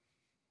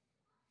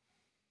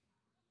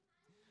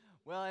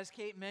Well, as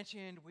Kate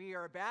mentioned, we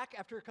are back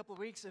after a couple of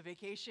weeks of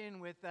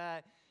vacation with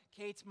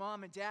Kate's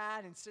mom and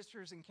dad and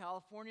sisters in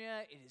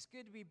California. It is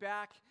good to be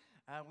back.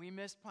 We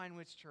missed Pine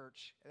Woods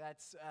Church.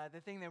 That's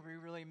the thing that we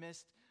really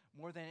missed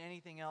more than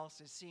anything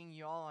else is seeing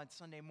you all on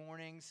Sunday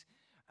mornings.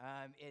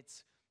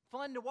 It's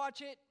fun to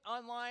watch it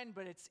online,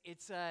 but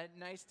it's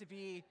nice to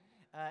be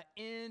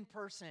in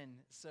person.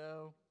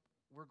 So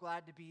we're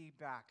glad to be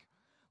back.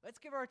 Let's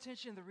give our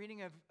attention to the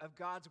reading of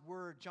God's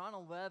Word. John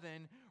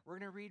 11, we're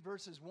going to read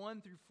verses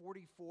 1 through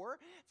 44.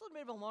 It's a little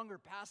bit of a longer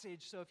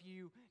passage, so if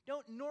you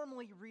don't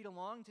normally read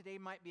along, today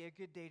might be a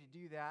good day to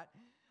do that.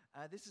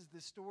 This is the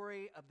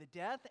story of the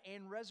death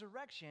and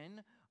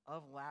resurrection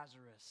of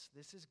Lazarus.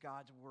 This is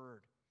God's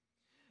Word.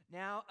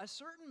 Now, a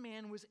certain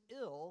man was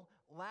ill,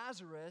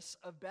 Lazarus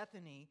of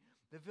Bethany,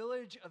 the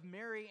village of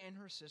Mary and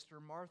her sister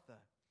Martha.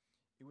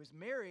 It was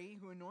Mary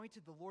who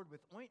anointed the Lord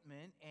with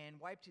ointment and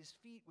wiped his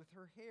feet with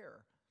her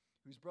hair,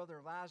 whose brother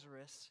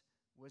Lazarus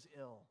was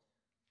ill.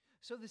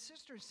 So the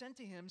sisters sent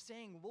to him,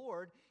 saying,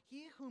 Lord,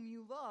 he whom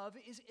you love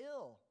is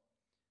ill.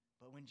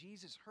 But when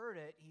Jesus heard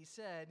it, he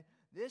said,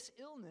 This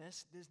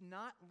illness does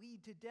not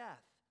lead to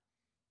death.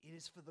 It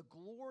is for the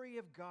glory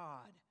of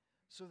God,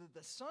 so that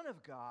the Son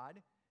of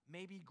God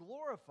may be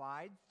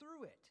glorified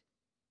through it.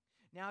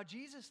 Now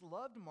Jesus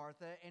loved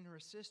Martha and her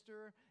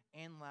sister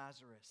and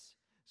Lazarus.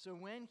 So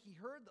when he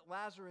heard that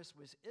Lazarus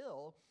was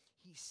ill,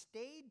 he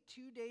stayed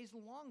 2 days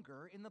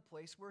longer in the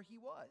place where he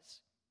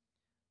was.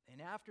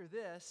 And after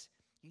this,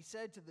 he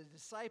said to the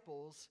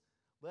disciples,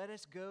 Let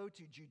us go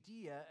to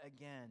Judea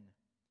again.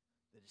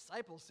 The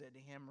disciples said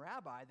to him,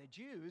 Rabbi, the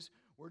Jews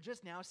were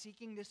just now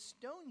seeking to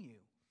stone you.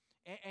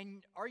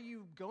 And are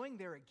you going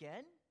there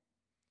again?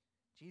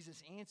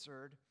 Jesus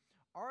answered,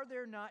 Are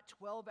there not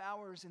 12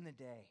 hours in the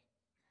day?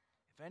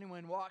 If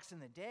anyone walks in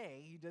the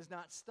day, he does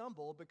not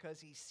stumble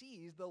because he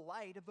sees the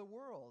light of the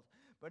world.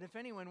 But if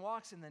anyone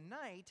walks in the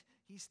night,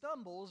 he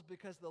stumbles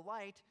because the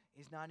light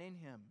is not in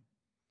him.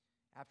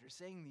 After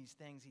saying these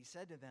things, he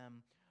said to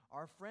them,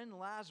 Our friend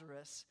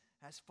Lazarus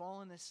has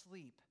fallen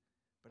asleep,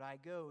 but I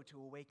go to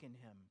awaken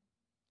him.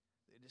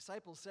 The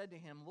disciples said to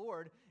him,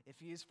 Lord, if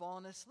he has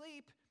fallen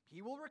asleep,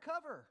 he will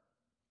recover.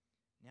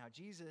 Now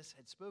Jesus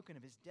had spoken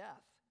of his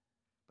death,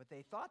 but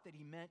they thought that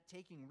he meant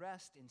taking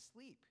rest in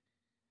sleep.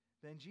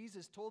 Then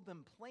Jesus told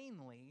them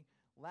plainly,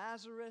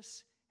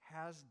 Lazarus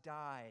has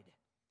died,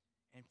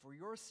 and for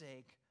your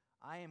sake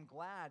I am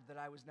glad that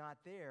I was not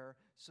there,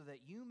 so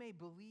that you may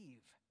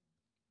believe.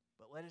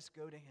 But let us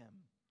go to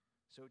him.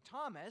 So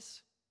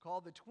Thomas,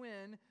 called the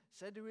twin,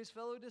 said to his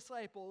fellow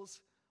disciples,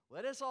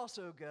 Let us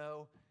also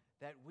go,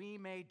 that we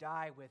may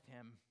die with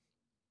him.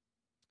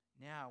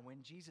 Now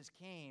when Jesus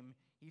came,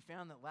 he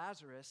found that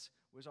Lazarus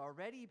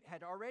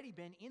had already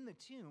been in the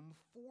tomb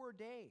 4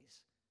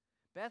 days.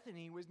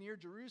 Bethany was near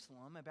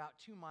Jerusalem, about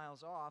 2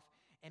 miles off,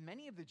 and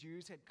many of the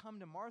Jews had come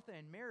to Martha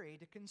and Mary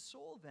to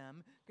console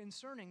them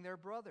concerning their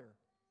brother.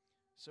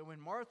 So when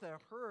Martha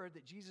heard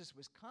that Jesus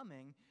was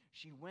coming,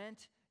 she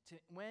went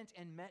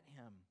and met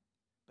him,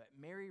 but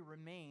Mary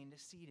remained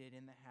seated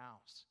in the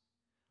house.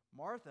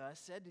 Martha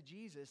said to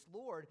Jesus,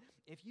 Lord,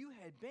 if you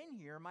had been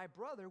here, my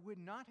brother would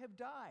not have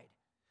died.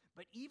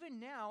 But even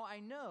now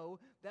I know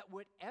that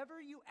whatever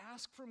you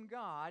ask from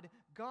God,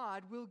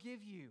 God will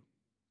give you.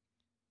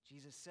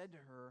 Jesus said to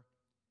her,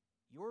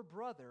 Your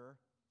brother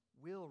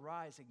will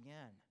rise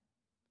again.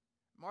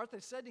 Martha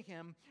said to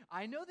him,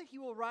 I know that he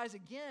will rise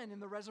again in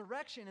the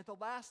resurrection at the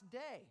last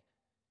day.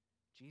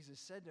 Jesus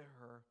said to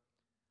her,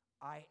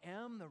 I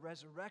am the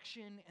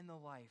resurrection and the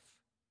life.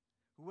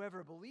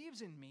 Whoever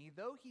believes in me,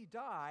 though he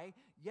die,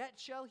 yet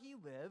shall he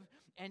live,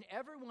 and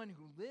everyone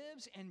who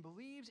lives and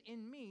believes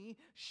in me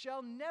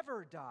shall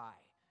never die.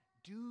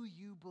 Do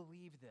you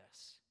believe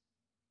this?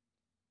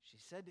 She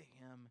said to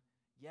him,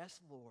 Yes,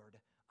 Lord,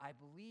 I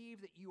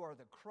believe that you are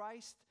the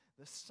Christ,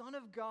 the Son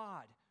of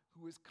God,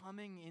 who is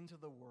coming into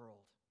the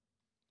world.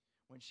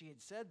 When she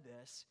had said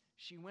this,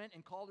 she went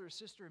and called her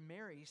sister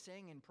Mary,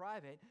 saying in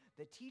private,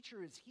 The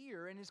teacher is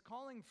here and is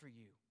calling for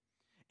you.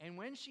 And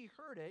when she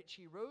heard it,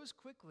 she rose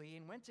quickly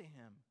and went to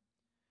him.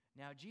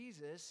 Now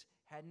Jesus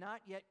had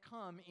not yet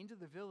come into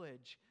the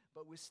village,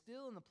 but was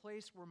still in the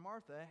place where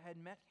Martha had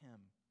met him.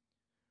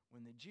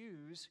 When the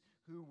Jews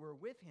who were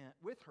with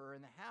her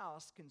in the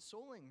house,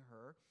 consoling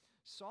her,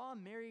 saw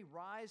Mary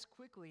rise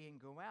quickly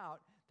and go out,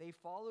 they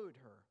followed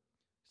her,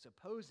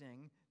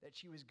 supposing that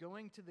she was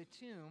going to the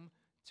tomb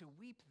to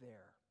weep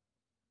there.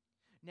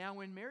 Now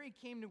when Mary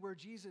came to where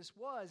Jesus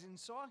was and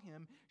saw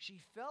him, she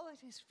fell at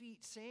his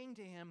feet, saying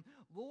to him,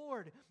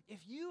 Lord,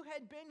 if you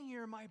had been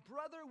here, my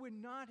brother would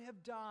not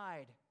have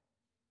died.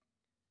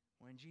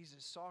 When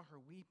Jesus saw her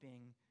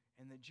weeping,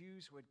 and the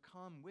Jews who had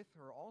come with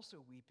her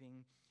also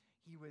weeping,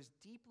 he was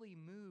deeply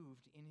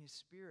moved in his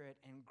spirit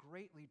and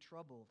greatly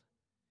troubled.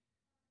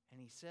 And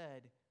he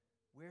said,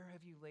 Where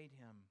have you laid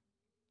him?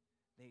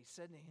 They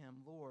said to him,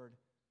 Lord,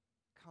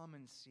 come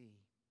and see.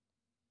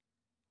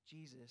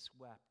 Jesus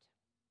wept.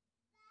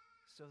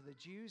 So the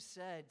Jews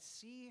said,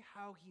 See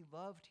how he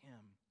loved him.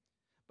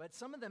 But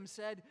some of them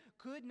said,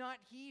 "Could not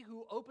he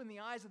who opened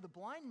the eyes of the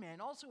blind man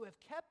also have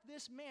kept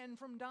this man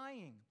from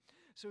dying?"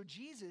 So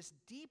Jesus,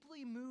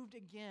 deeply moved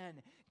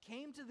again,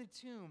 came to the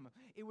tomb.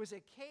 It was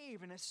a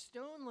cave, and a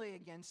stone lay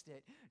against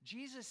it.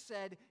 Jesus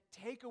said,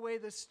 "Take away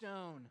the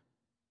stone."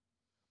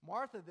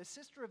 Martha, the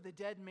sister of the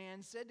dead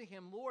man, said to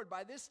him, "Lord,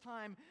 by this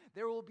time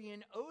there will be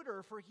an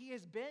odor, for he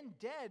has been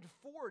dead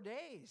 4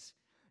 days."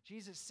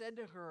 Jesus said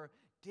to her,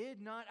 "Did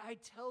not I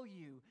tell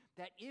you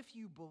that if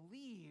you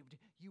believed,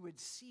 you would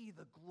see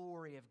the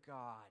glory of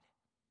God?"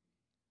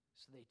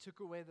 So they took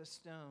away the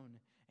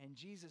stone, and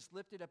Jesus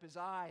lifted up his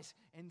eyes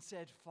and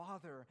said,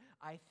 "Father,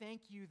 I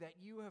thank you that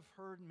you have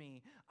heard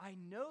me. I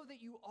know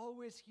that you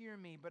always hear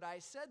me, but I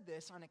said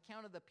this on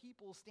account of the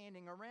people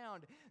standing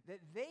around,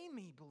 that they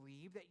may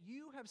believe that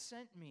you have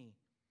sent me."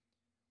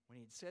 When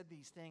he had said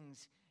these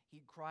things,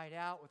 he cried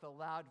out with a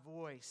loud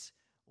voice,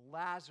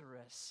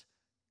 "Lazarus,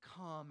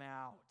 come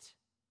out."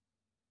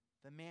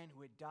 The man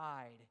who had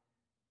died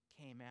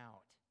came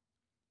out,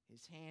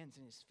 his hands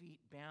and his feet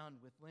bound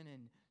with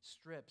linen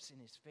strips, and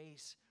his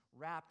face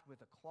wrapped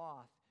with a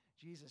cloth.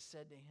 Jesus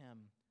said to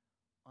him,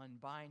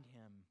 "Unbind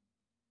him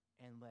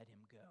and let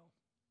him go."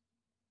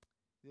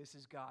 This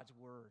is God's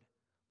word.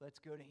 Let's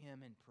go to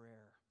him in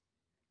prayer.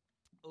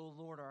 O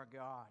Lord our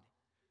God,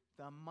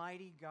 the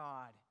mighty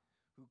God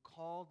who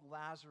called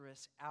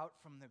Lazarus out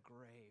from the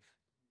grave,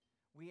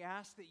 we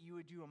ask that you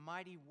would do a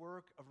mighty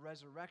work of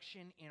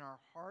resurrection in our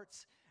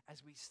hearts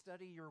as we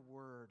study your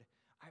word.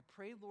 I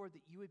pray, Lord,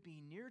 that you would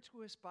be near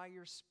to us by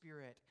your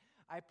Spirit.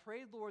 I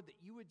pray, Lord,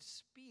 that you would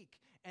speak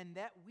and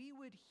that we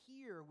would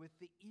hear with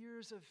the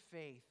ears of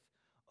faith.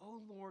 Oh,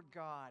 Lord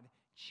God,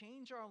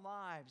 change our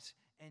lives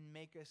and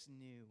make us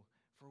new.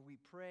 For we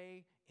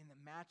pray in the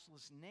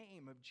matchless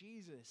name of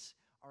Jesus,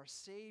 our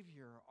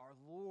Savior, our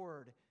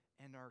Lord,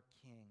 and our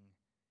King.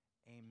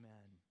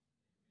 Amen.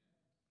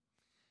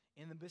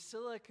 In the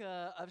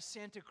Basilica of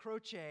Santa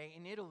Croce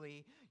in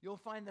Italy, you'll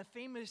find the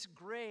famous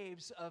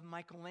graves of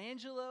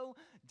Michelangelo,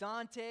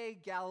 Dante,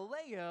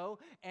 Galileo,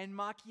 and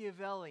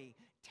Machiavelli,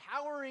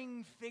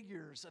 towering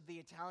figures of the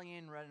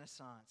Italian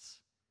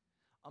Renaissance.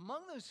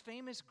 Among those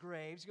famous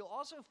graves, you'll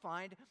also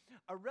find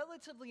a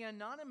relatively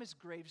anonymous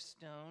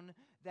gravestone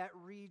that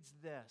reads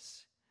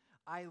this: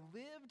 "I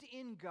lived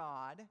in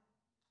God,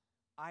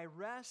 I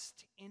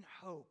rest in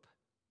hope,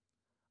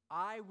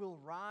 I will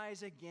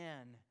rise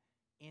again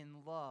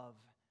in love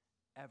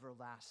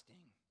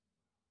everlasting."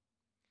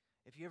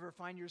 If you ever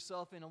find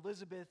yourself in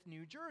Elizabeth,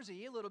 New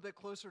Jersey, a little bit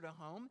closer to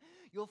home,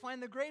 you'll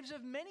find the graves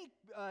of many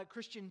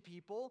Christian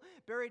people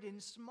buried in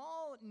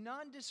small,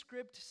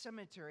 nondescript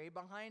cemetery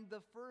behind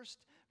the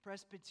First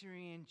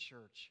Presbyterian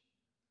Church.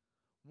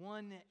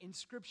 One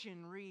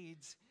inscription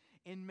reads,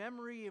 "In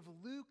memory of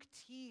Luke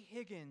T.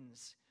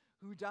 Higgins,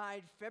 who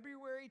died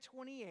February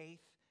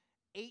 28th,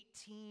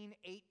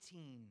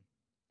 1818.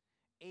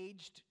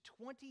 Aged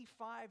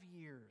 25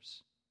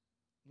 years,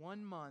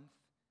 1 month,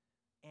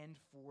 and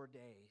 4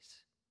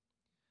 days.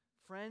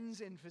 Friends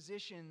and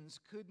physicians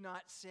could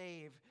not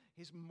save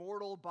his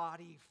mortal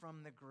body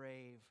from the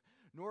grave,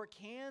 nor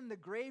can the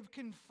grave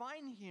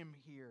confine him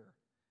here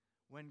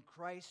when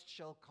Christ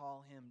shall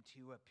call him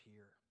to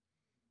appear."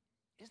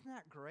 Isn't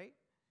that great?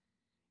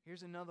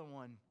 Here's another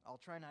one. I'll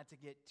try not to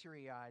get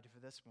teary-eyed for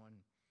this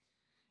one.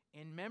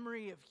 In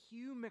memory of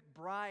Hugh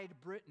McBride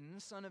Britton,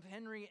 son of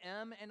Henry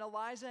M. and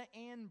Eliza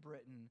Ann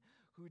Britton,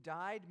 who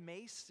died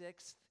May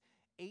 6th,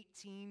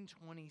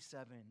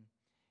 1827,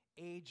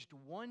 aged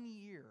 1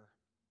 year,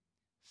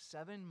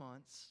 7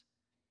 months,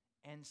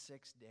 and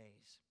 6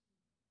 days.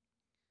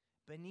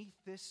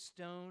 Beneath this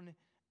stone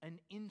an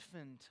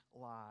infant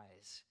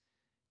lies,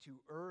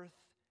 to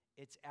earth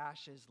its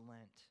ashes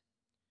lent,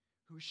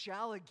 who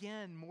shall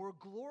again more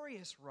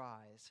glorious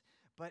rise,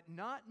 but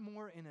not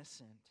more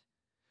innocent,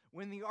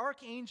 when the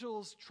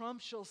archangel's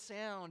trump shall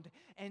sound,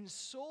 and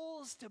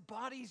souls to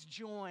bodies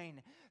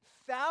join.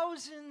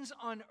 Thousands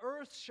on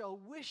earth shall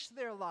wish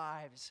their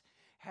lives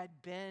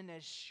had been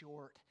as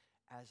short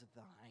as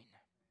thine.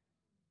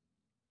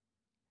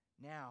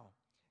 Now,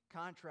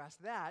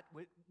 contrast that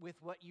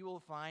with what you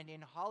will find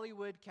in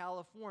Hollywood,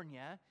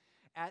 California,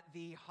 at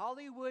the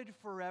Hollywood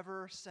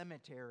Forever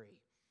Cemetery.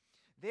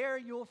 There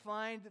you'll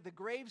find the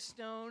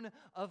gravestone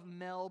of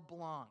Mel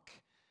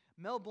Blanc.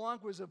 Mel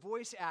Blanc was a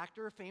voice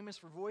actor famous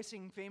for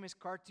voicing famous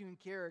cartoon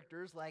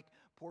characters like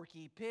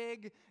Porky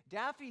Pig,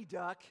 Daffy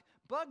Duck,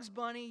 Bugs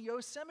Bunny,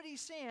 Yosemite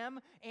Sam,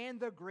 and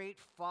the great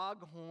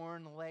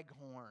Foghorn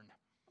Leghorn.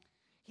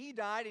 He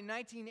died in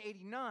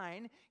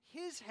 1989.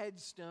 His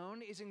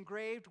headstone is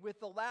engraved with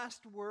the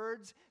last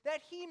words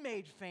that he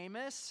made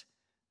famous: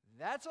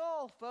 "That's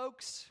all,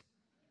 folks."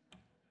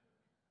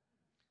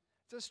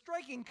 It's a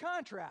striking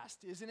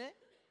contrast, isn't it?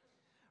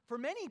 For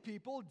many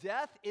people,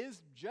 death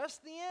is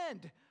just the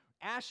end.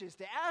 Ashes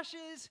to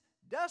ashes,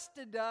 dust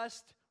to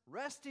dust,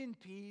 rest in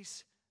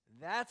peace.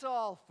 That's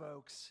all,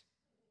 folks.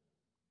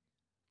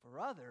 For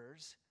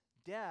others,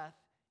 death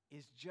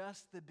is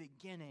just the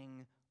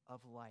beginning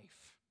of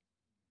life.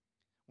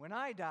 When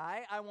I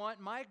die, I want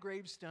my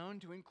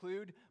gravestone to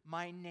include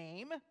my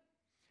name,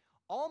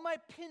 all my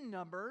PIN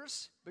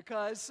numbers,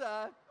 because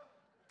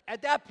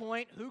at that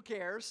point, who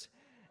cares?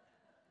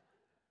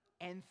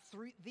 And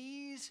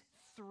these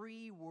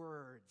three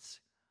words,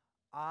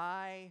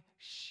 I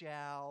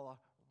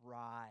shall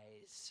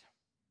rise.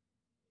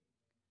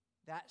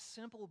 That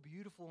simple,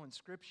 beautiful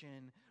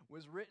inscription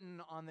was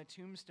written on the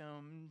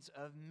tombstones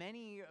of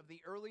many of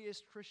the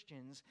earliest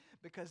Christians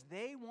because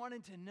they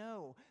wanted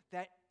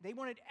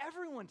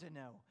everyone to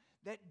know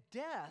that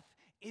death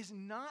is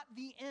not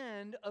the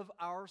end of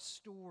our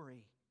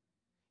story.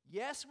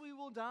 Yes, we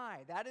will die.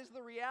 That is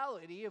the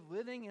reality of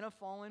living in a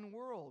fallen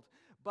world.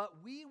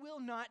 But we will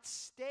not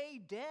stay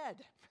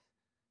dead.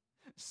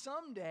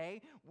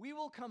 Someday, we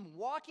will come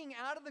walking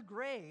out of the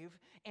grave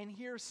and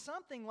hear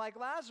something like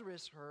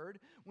Lazarus heard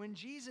when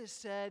Jesus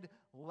said,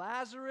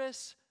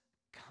 Lazarus,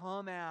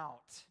 come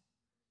out.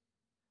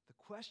 The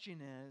question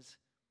is,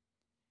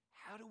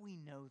 how do we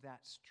know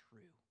that's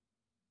true?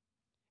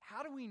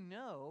 How do we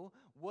know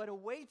what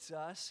awaits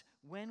us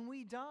when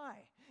we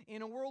die?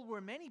 In a world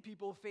where many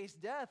people face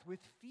death with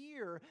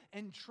fear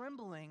and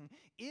trembling,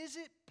 is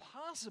it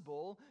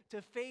possible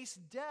to face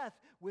death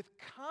with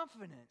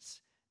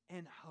confidence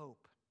and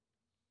hope?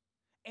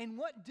 And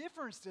what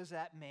difference does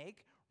that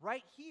make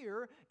right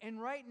here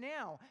and right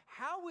now?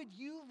 How would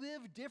you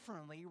live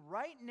differently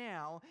right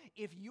now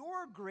if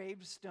your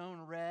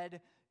gravestone read,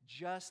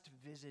 just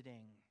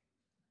visiting?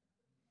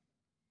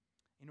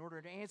 In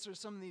order to answer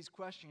some of these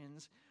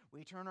questions,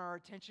 we turn our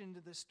attention to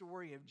the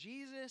story of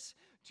Jesus,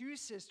 two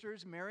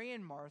sisters, Mary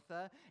and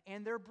Martha,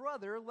 and their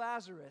brother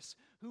Lazarus,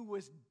 who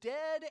was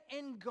dead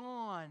and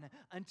gone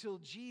until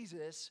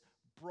Jesus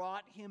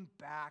brought him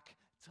back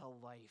to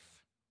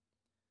life.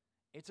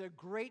 It's a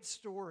great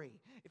story.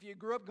 If you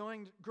grew up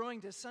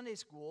growing to Sunday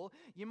school,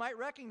 you might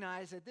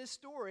recognize that this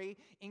story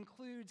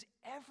includes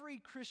every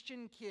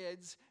Christian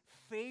kid's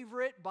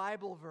favorite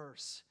Bible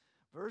verse.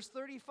 Verse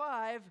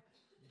 35,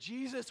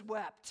 Jesus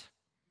wept.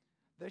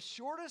 The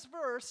shortest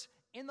verse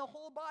in the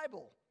whole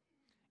Bible.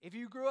 If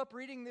you grew up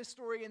reading this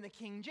story in the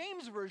King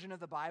James Version of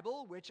the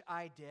Bible, which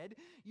I did,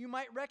 you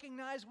might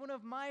recognize one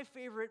of my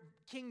favorite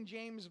King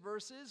James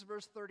verses,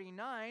 verse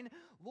 39,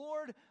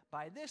 Lord,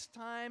 by this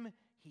time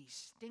he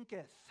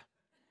stinketh.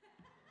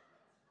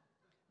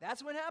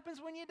 That's what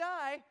happens when you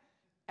die.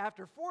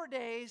 After 4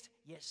 days,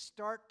 you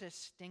start to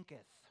stinketh.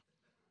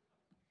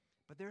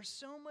 But there's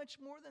so much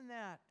more than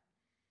that.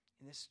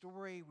 In this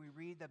story, we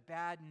read the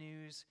bad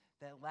news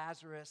that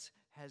Lazarus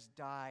has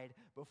died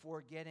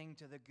before getting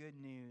to the good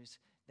news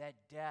that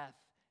death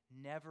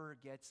never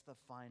gets the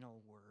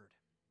final word.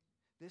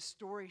 This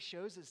story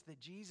shows us that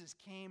Jesus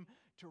came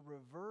to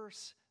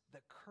reverse the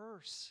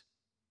curse.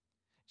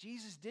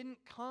 Jesus didn't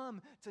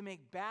come to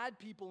make bad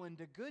people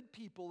into good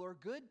people or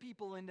good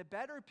people into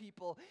better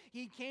people.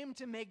 He came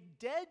to make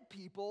dead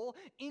people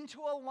into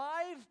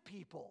alive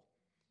people,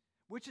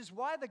 which is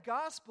why the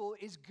gospel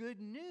is good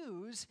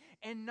news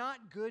and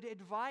not good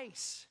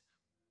advice.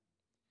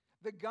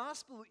 The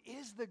gospel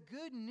is the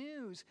good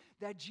news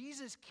that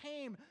Jesus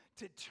came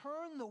to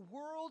turn the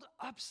world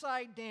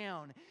upside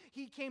down.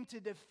 He came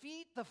to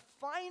defeat the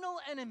final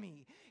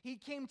enemy. He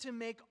came to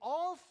make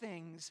all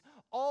things,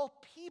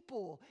 all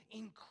people,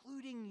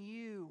 including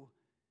you,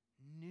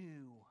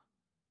 new.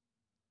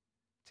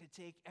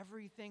 To take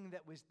everything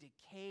that was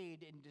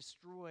decayed and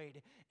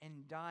destroyed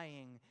and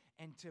dying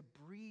and to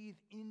breathe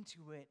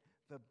into it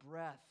the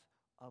breath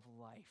of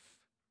life.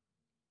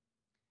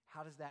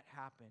 How does that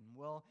happen?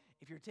 Well,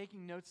 if you're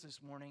taking notes this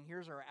morning,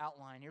 here's our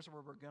outline. Here's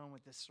where we're going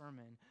with this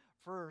sermon.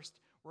 First,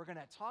 we're going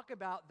to talk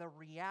about the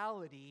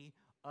reality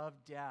of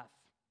death.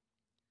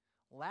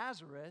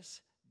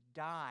 Lazarus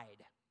died.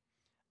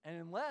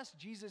 And unless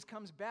Jesus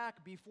comes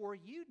back before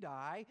you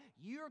die,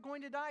 you're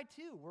going to die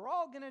too. We're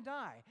all going to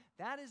die.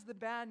 That is the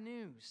bad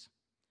news.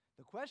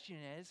 The question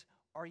is,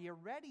 are you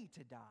ready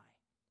to die?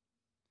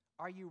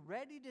 Are you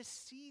ready to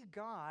see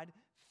God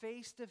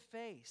face to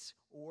face?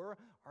 Or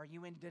are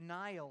you in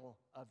denial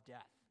of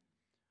death?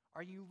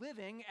 Are you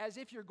living as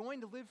if you're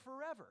going to live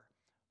forever?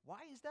 Why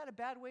is that a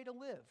bad way to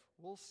live?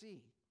 We'll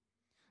see.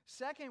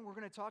 Second, we're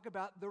going to talk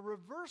about the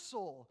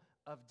reversal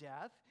of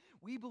death.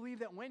 We believe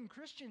that when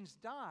Christians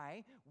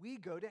die, we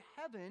go to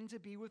heaven to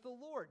be with the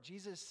Lord.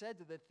 Jesus said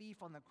to the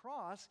thief on the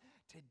cross,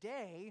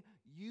 "Today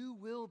you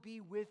will be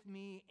with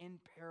me in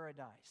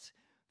paradise."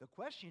 The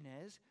question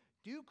is,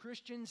 do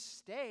Christians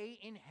stay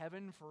in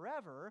heaven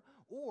forever,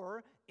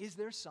 or is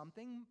there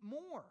something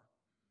more?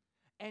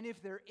 And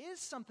if there is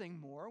something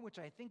more, which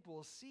I think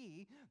we'll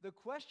see, the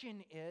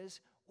question is,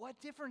 what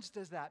difference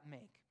does that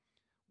make?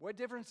 What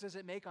difference does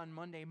it make on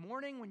Monday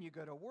morning when you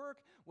go to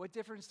work? What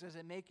difference does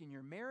it make in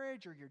your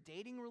marriage or your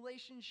dating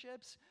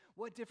relationships?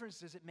 What difference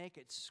does it make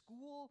at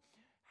school?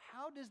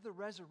 How does the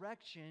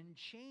resurrection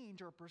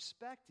change our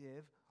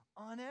perspective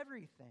on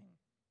everything?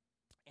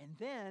 And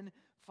then,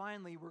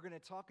 finally, we're going to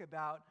talk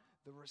about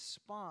the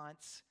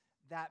response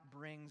that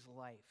brings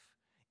life.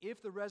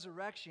 If the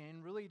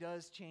resurrection really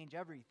does change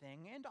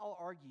everything, and I'll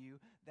argue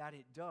that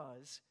it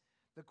does,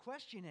 the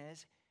question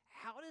is,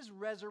 how does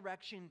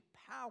resurrection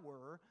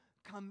power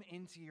come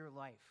into your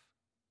life?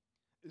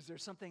 Is there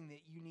something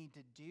that you need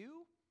to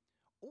do?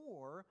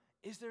 Or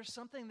is there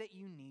something that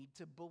you need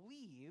to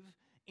believe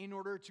in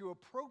order to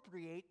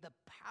appropriate the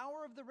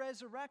power of the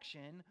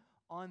resurrection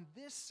on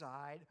this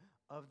side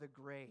of the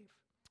grave?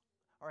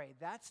 All right,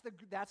 that's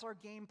our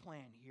game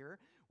plan here.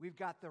 We've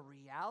got the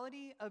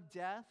reality of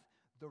death,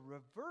 the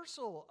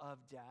reversal of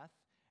death,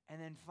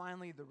 and then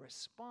finally the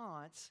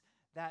response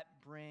that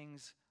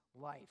brings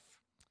life.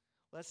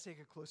 Let's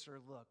take a closer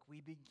look.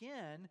 We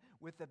begin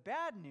with the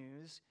bad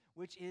news,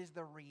 which is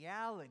the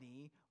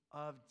reality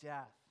of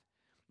death.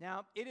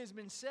 Now, it has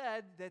been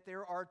said that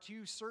there are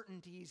two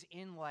certainties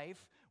in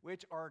life,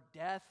 which are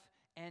death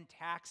and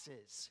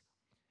taxes.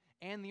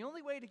 And the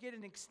only way to get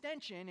an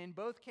extension in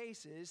both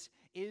cases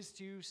is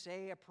to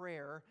say a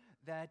prayer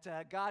that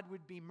God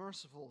would be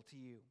merciful to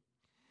you.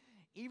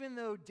 Even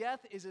though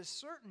death is a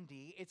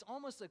certainty, it's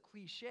almost a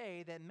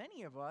cliche that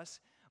many of us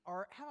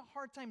have a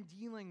hard time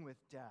dealing with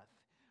death.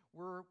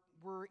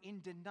 We're in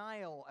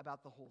denial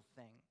about the whole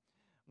thing.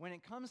 When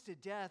it comes to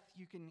death,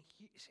 you can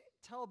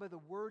tell by the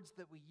words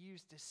that we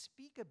use to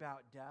speak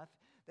about death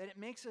that it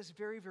makes us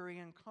very, very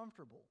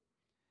uncomfortable.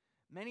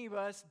 Many of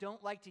us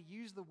don't like to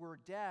use the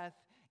word death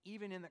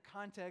even in the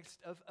context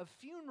of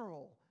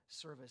funeral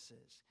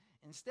services.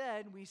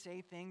 Instead, we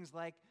say things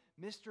like,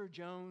 Mr.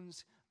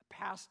 Jones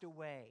passed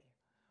away,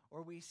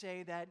 or we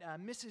say that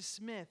Mrs.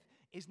 Smith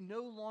is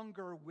no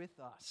longer with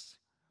us.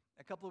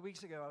 A couple of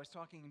weeks ago, I was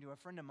talking to a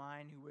friend of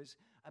mine who was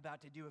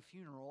about to do a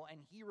funeral, and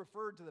he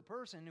referred to the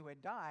person who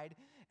had died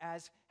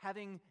as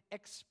having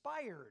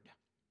expired.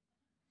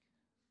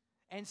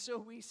 And so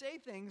we say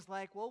things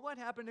like, well, what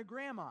happened to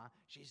Grandma?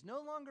 She's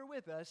no longer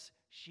with us.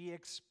 She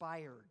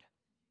expired.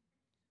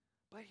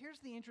 But here's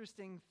the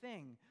interesting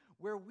thing.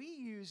 Where we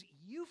use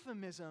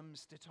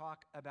euphemisms to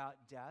talk about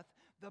death,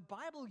 the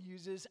Bible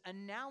uses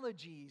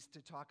analogies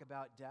to talk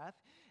about death,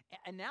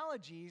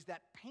 analogies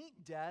that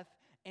paint death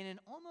in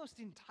an almost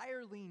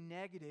entirely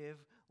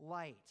negative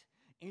light.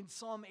 In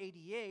Psalm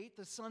 88,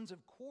 the sons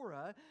of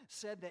Korah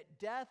said that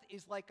death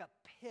is like a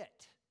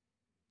pit.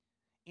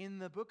 In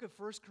the book of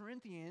 1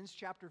 Corinthians,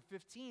 chapter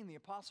 15, the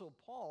Apostle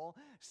Paul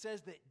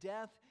says that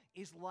death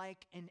is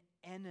like an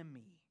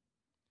enemy.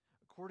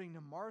 According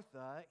to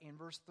Martha, in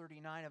verse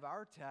 39 of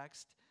our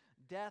text,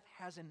 death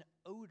has an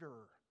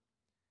odor.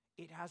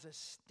 It has a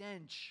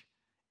stench.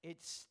 It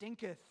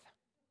stinketh.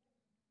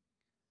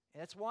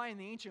 That's why in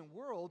the ancient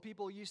world,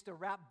 people used to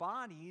wrap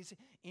bodies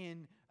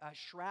in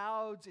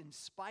shrouds and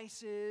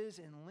spices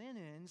and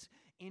linens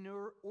in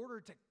order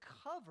to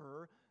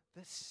cover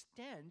the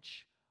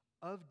stench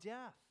of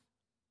death.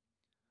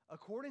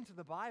 According to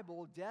the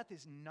Bible, death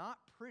is not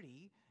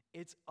pretty,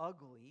 it's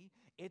ugly,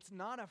 it's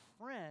not a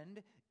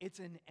friend, it's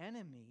an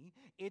enemy,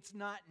 it's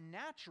not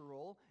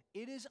natural,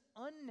 it is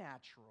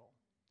unnatural.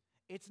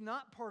 It's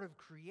not part of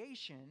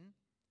creation,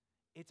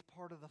 it's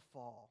part of the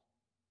fall.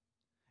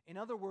 In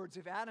other words,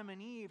 if Adam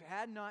and Eve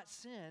had not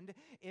sinned,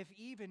 if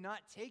Eve had not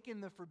taken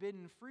the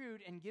forbidden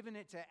fruit and given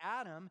it to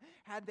Adam,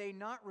 had they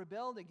not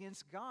rebelled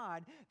against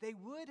God, they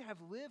would have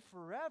lived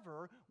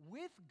forever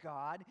with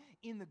God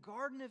in the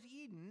Garden of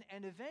Eden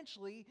and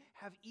eventually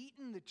have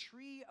eaten the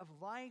tree of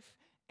life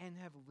and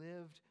have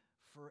lived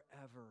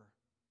forever.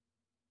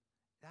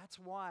 That's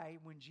why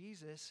when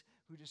Jesus,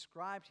 who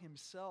described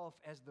himself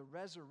as the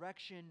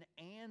resurrection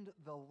and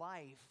the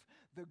life,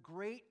 the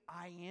great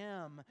I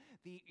am,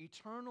 the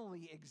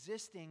eternally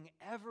existing,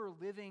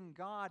 ever-living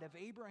God of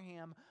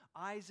Abraham,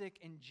 Isaac,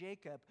 and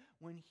Jacob,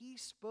 when he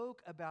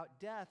spoke about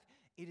death,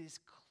 it is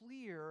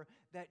clear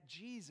that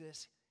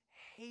Jesus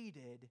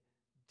hated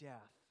death.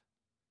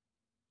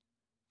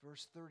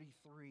 Verse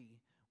 33,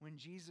 when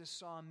Jesus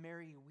saw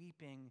Mary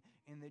weeping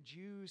and the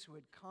Jews who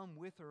had come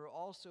with her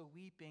also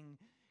weeping,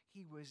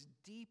 he was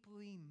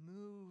deeply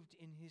moved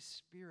in his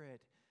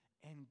spirit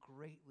and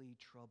greatly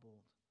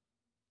troubled.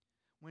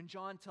 When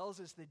John tells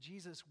us that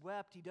Jesus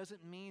wept, he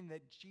doesn't mean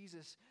that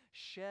Jesus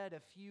shed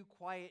a few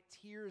quiet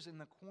tears in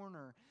the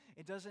corner.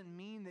 It doesn't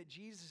mean that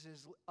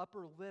Jesus'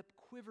 upper lip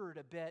quivered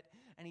a bit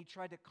and he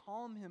tried to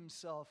calm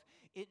himself.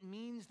 It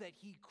means that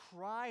he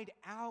cried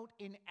out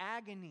in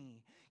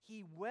agony.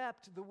 He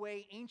wept the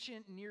way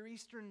ancient Near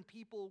Eastern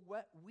people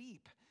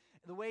weep,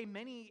 the way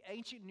many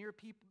ancient Near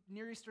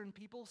Eastern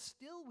people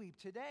still weep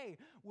today,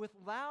 with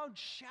loud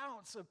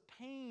shouts of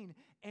pain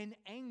and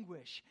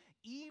anguish,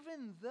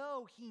 even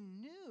though he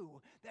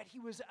knew that he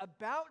was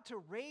about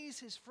to raise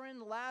his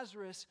friend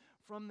Lazarus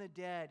from the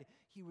dead.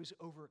 He was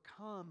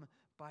overcome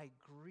by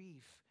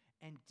grief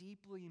and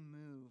deeply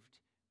moved,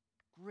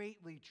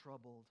 greatly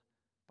troubled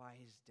by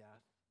his death.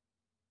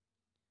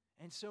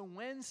 And so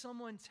when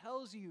someone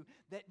tells you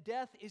that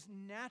death is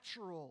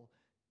natural,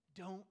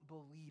 don't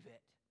believe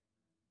it.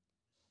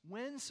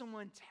 When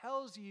someone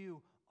tells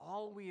you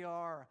all we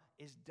are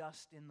is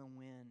dust in the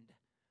wind,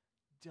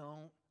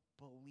 don't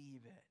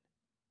believe it.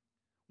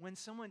 When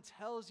someone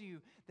tells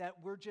you that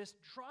we're just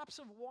drops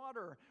of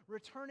water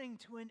returning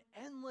to an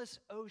endless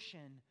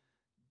ocean,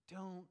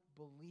 don't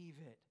believe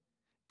it.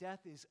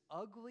 Death is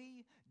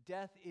ugly.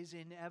 Death is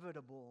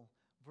inevitable.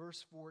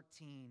 Verse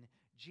 14,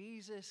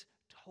 Jesus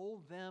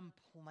told them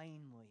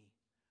plainly,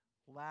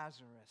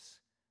 Lazarus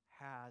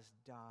has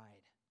died.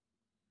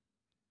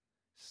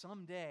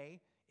 Someday,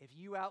 if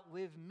you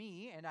outlive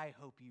me, and I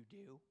hope you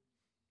do,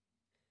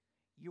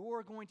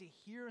 you're going to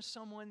hear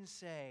someone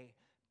say,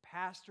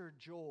 Pastor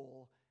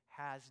Joel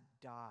has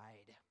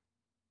died.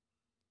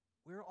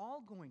 We're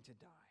all going to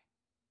die.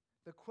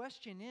 The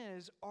question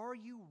is, are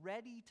you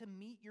ready to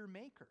meet your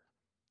Maker?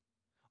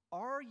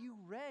 Are you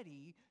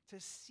ready to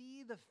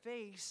see the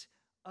face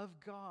of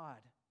God?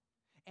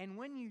 And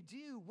when you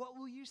do, what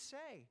will you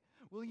say?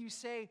 Will you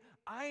say,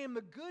 I am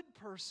a good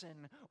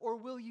person? Or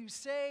will you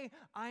say,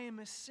 I am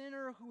a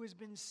sinner who has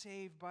been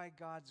saved by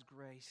God's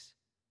grace?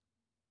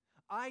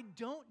 I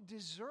don't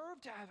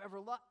deserve to have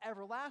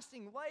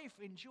everlasting life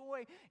and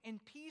joy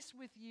and peace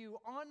with you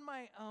on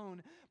my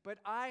own, but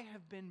I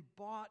have been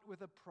bought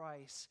with a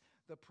price,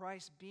 the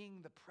price being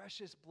the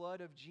precious blood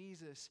of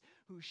Jesus,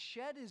 who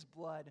shed his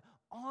blood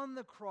on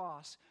the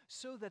cross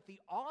so that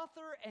the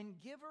author and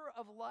giver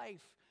of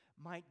life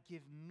might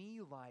give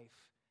me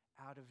life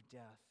out of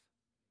death.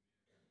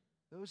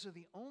 Those are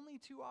the only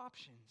two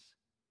options.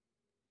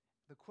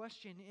 The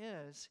question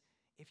is,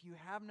 if you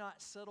have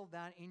not settled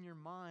that in your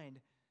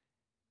mind,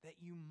 that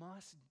you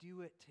must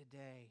do it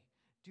today.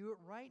 Do it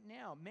right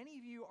now. Many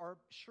of you are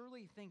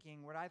surely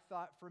thinking what I've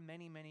thought for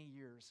many, many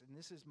years, and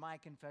this is my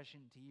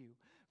confession to you.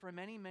 For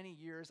many, many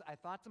years, I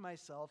thought to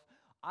myself,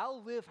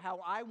 I'll live how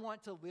I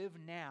want to live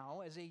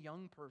now as a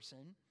young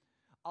person.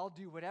 I'll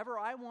do whatever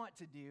I want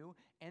to do,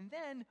 and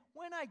then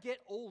when I get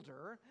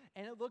older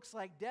and it looks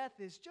like death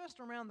is just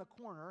around the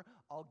corner,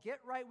 I'll get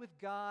right with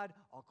God,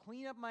 I'll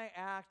clean up my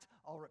act,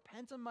 I'll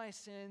repent of my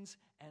sins,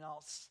 and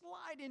I'll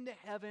slide into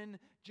heaven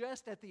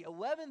just at the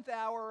 11th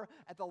hour,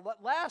 at the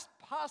last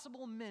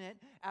possible minute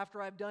after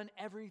I've done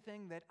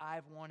everything that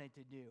I've wanted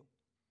to do.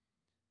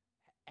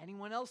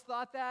 Anyone else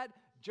thought that?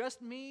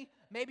 Just me?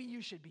 Maybe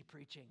you should be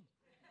preaching.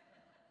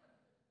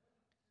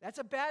 That's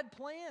a bad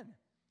plan.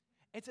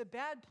 It's a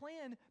bad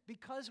plan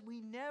because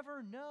we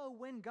never know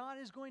when God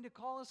is going to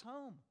call us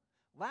home.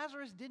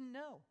 Lazarus didn't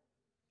know.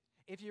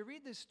 If you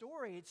read this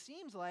story, it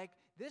seems like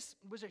this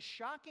was a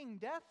shocking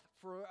death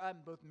for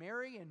both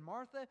Mary and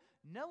Martha.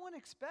 No one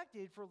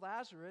expected for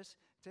Lazarus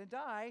to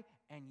die,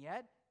 and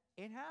yet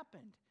it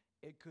happened.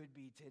 It could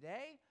be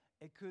today.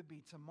 It could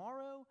be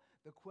tomorrow.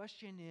 The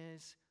question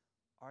is,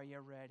 are you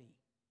ready?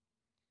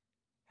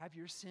 Have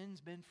your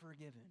sins been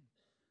forgiven?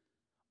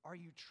 Are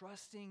you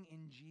trusting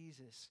in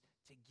Jesus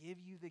to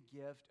give you the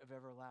gift of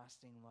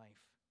everlasting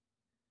life?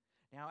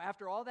 Now,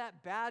 after all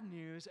that bad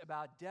news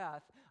about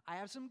death, I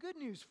have some good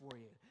news for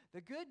you.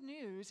 The good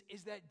news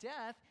is that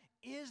death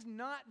is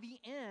not the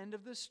end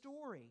of the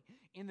story.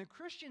 In the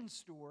Christian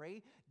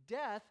story,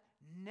 death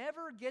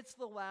never gets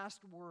the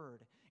last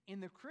word. In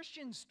the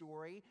Christian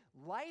story,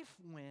 life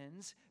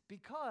wins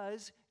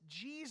because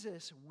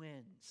Jesus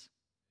wins.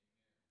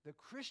 The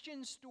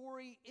Christian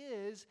story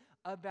is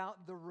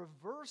about the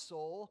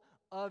reversal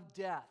of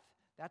death.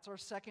 That's our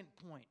second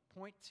point.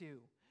 Point 2.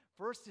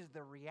 First is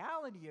the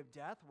reality of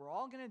death. We're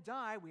all going to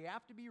die. We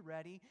have to be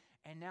ready.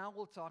 And now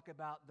we'll talk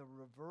about the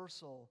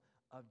reversal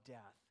of death.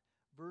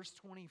 Verse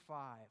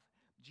 25.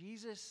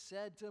 Jesus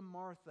said to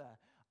Martha,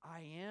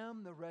 I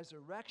am the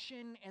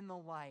resurrection and the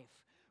life.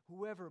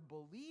 Whoever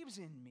believes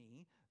in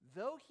me,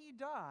 though he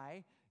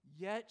die,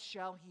 yet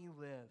shall he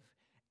live.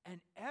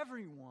 And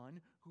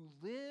everyone who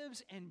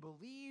lives and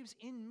believes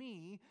in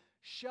me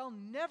shall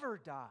never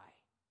die.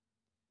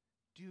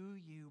 Do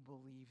you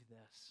believe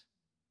this?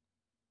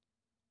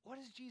 What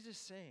is Jesus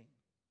saying?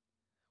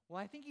 Well,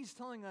 I think he's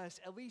telling us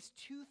at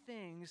least two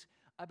things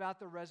about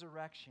the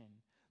resurrection.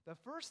 The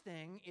first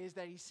thing is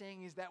that he's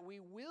saying is that we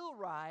will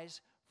rise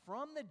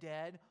from the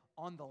dead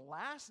on the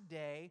last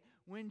day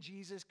when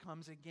Jesus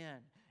comes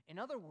again. In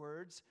other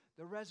words,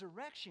 the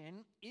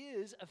resurrection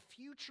is a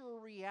future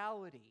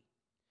reality.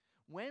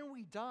 When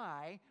we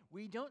die,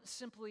 we don't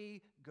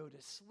simply go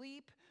to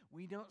sleep.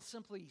 We don't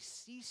simply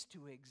cease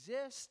to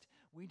exist.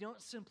 We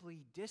don't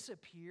simply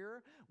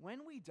disappear.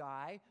 When we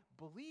die,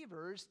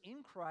 believers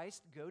in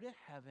Christ go to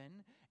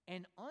heaven,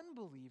 and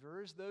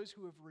unbelievers, those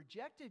who have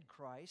rejected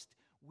Christ,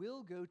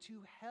 will go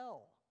to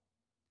hell.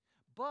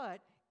 But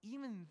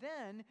even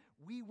then,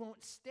 we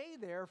won't stay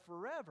there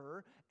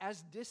forever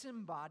as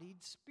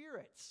disembodied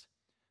spirits.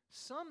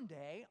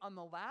 Someday, on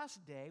the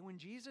last day, when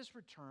Jesus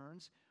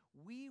returns,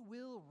 we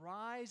will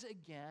rise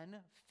again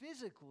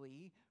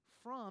physically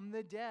from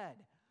the dead.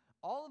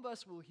 All of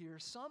us will hear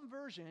some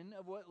version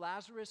of what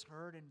Lazarus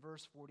heard in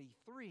verse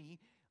 43,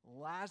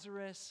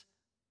 Lazarus,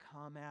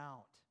 come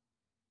out.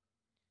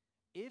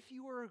 If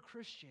you are a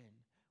Christian,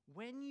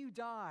 when you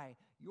die,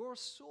 your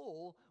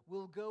soul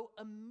will go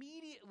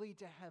immediately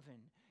to heaven.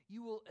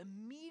 You will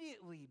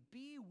immediately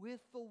be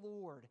with the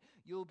Lord.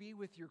 You'll be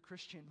with your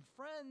Christian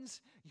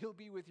friends. You'll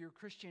be with your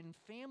Christian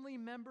family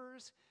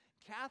members.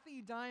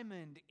 Kathy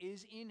Diamond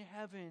is in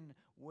heaven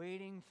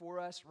waiting for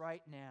us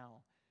right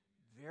now.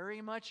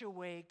 Very much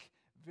awake,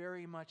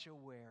 very much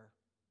aware.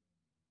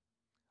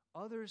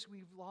 Others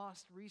we've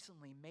lost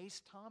recently,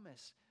 Mace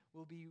Thomas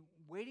will be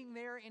waiting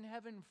there in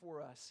heaven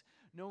for us,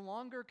 no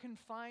longer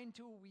confined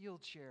to a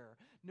wheelchair,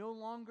 no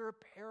longer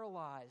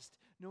paralyzed,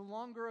 no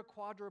longer a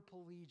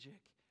quadriplegic.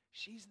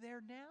 She's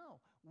there now,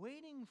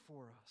 waiting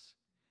for us.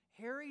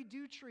 Harry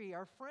Dutry,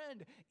 our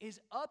friend, is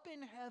up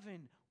in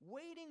heaven,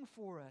 waiting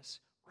for us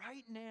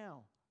right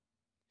now.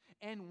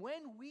 And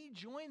when we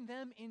join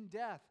them in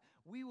death,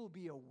 we will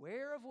be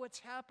aware of what's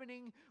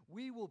happening,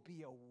 we will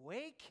be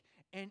awake,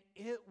 and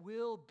it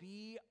will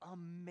be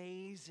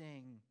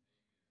amazing.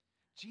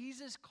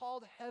 Jesus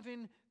called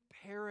heaven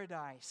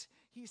paradise.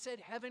 He said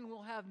heaven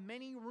will have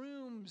many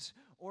rooms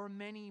or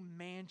many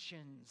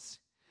mansions.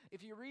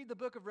 If you read the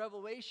book of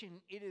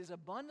Revelation, it is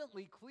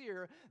abundantly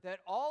clear that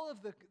all of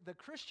the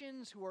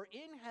Christians who are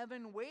in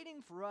heaven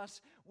waiting for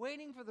us,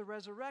 waiting for the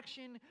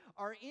resurrection,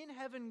 are in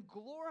heaven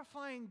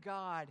glorifying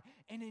God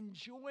and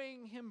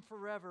enjoying Him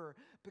forever,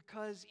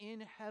 because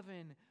in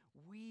heaven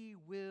we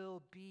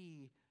will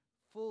be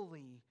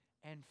fully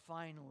and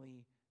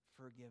finally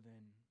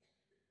forgiven.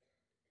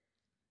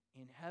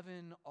 In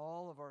heaven,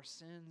 all of our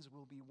sins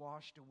will be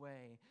washed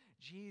away.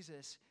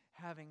 Jesus,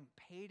 having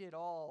paid it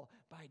all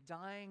by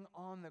dying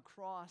on the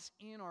cross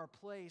in our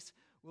place,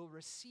 will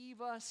receive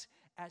us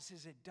as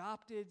His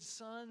adopted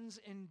sons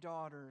and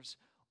daughters,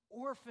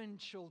 orphan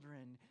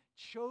children,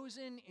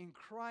 chosen in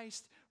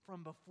Christ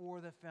from before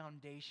the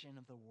foundation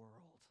of the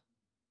world.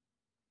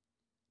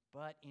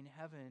 But in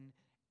heaven,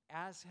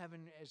 as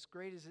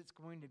great as it's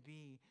going to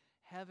be,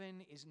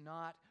 heaven is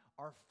not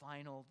our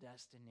final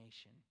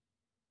destination.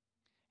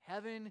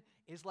 Heaven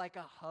is like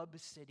a hub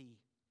city.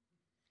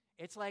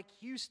 It's like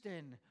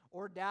Houston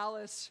or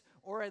Dallas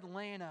or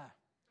Atlanta.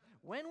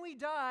 When we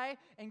die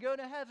and go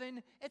to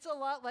heaven, it's a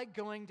lot like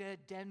going to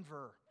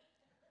Denver.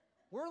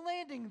 We're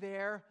landing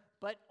there,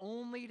 but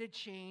only to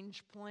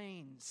change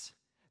planes.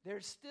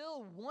 There's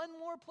still one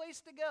more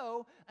place to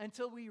go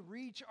until we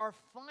reach our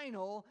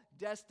final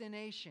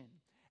destination.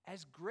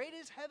 As great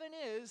as heaven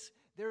is,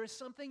 there is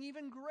something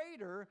even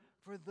greater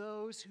for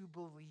those who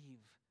believe.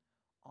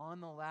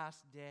 On the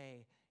last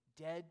day,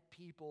 dead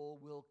people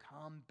will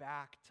come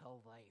back to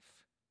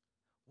life.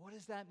 What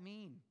does that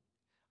mean?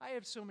 I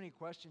have so many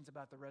questions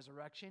about the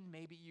resurrection.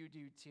 Maybe you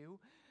do too.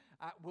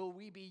 Will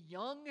we be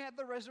young at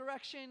the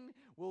resurrection?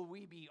 Will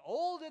we be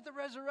old at the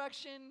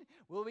resurrection?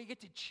 Will we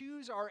get to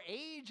choose our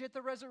age at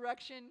the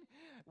resurrection?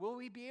 Will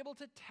we be able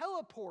to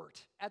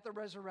teleport at the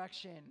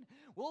resurrection?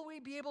 Will we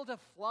be able to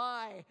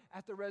fly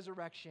at the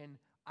resurrection?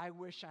 I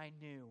wish I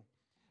knew.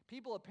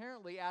 People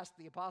apparently asked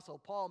the Apostle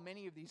Paul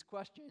many of these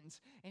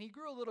questions, and he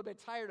grew a little bit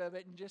tired of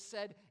it and just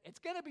said, "It's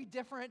going to be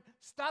different.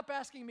 Stop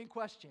asking me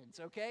questions,"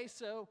 okay?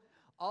 So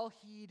I'll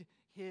heed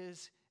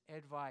his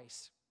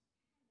advice.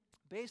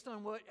 Based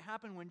on what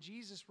happened when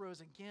Jesus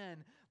rose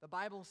again, the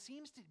Bible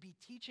seems to be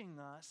teaching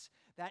us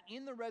that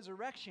in the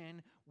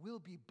resurrection, we'll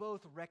be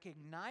both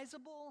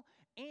recognizable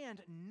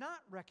and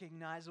not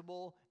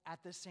recognizable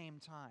at the same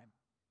time.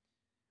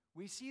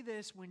 We see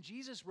this when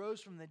Jesus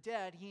rose from the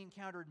dead. He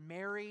encountered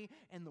Mary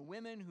and the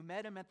women who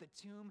met him at the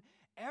tomb,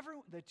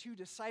 the 2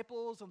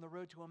 disciples on the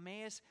road to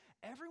Emmaus.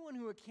 Everyone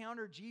who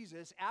encountered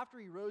Jesus after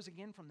he rose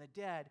again from the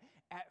dead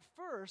at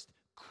first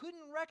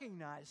couldn't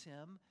recognize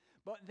him,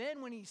 but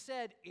then when he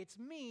said, "It's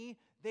me,"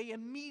 they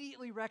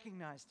immediately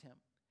recognized him.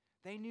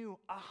 They knew,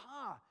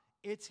 aha,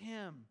 it's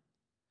him.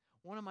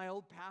 One of my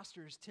old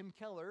pastors, Tim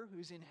Keller,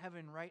 who's in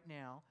heaven right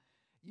now,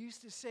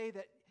 used to say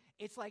that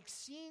it's like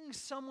seeing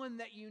someone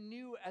that you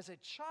knew as a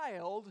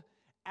child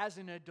as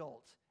an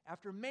adult,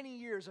 after many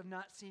years of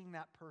not seeing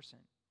that person.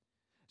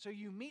 So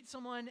you meet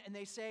someone and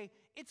they say,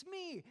 "It's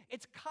me,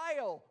 it's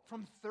Kyle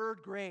from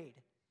 3rd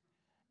grade."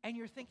 And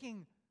you're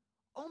thinking,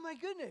 "Oh my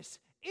goodness,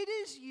 it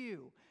is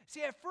you."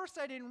 See, at first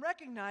I didn't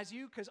recognize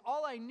you because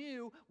all I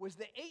knew was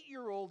the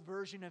 8-year-old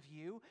version of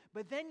you,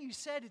 but then you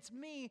said it's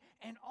me,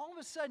 and all of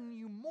a sudden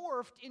you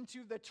morphed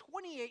into the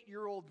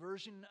 28-year-old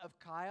version of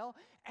Kyle,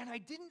 and I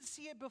didn't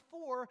see it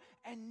before,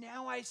 and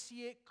now I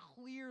see it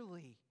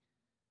clearly.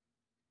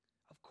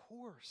 Of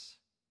course,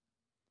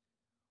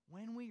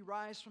 when we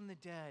rise from the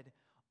dead,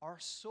 our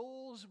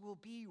souls will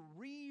be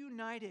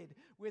reunited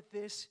with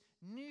this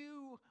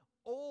new,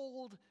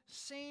 old,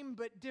 same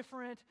but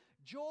different.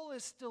 Joel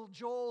is still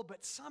Joel,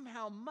 but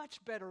somehow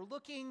much better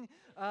looking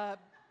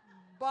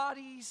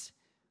bodies.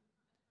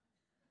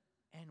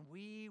 And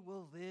we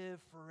will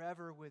live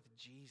forever with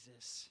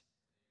Jesus.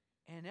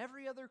 And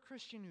every other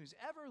Christian who's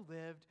ever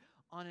lived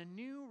on a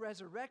new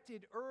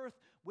resurrected earth,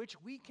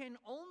 which we can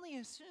only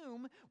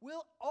assume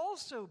will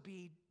also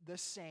be the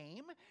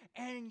same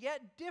and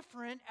yet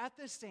different at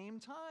the same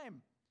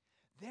time.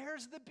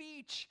 There's the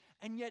beach,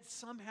 and yet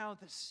somehow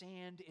the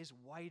sand is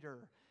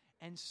whiter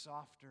and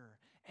softer.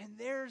 And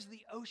there's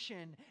the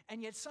ocean,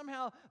 and yet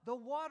somehow the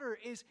water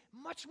is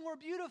much more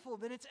beautiful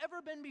than it's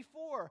ever been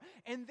before.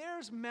 And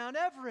there's Mount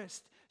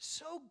Everest,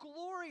 so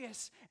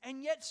glorious,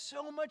 and yet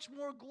so much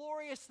more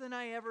glorious than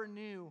I ever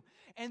knew.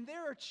 And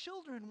there are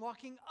children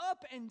walking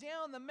up and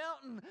down the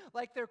mountain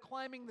like they're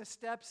climbing the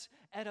steps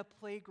at a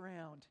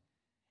playground.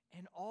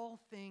 And all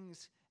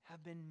things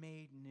have been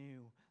made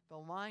new. The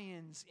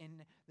lions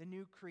in the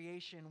new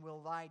creation will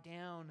lie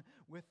down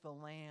with the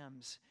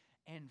lambs,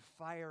 and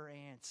fire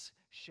ants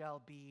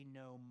shall be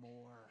no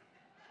more.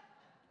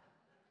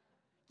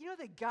 You know,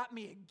 they got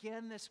me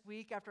again this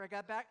week after I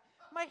got back.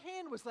 My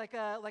hand was like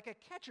a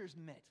catcher's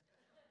mitt.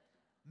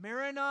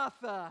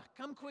 Maranatha,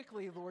 come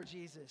quickly, Lord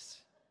Jesus.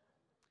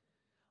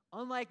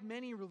 Unlike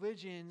many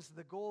religions,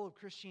 the goal of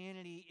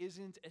Christianity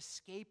isn't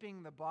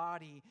escaping the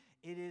body,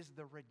 it is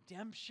the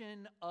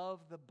redemption of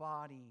the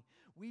body.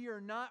 We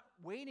are not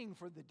waiting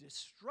for the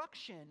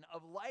destruction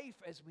of life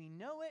as we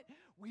know it.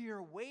 We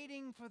are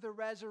waiting for the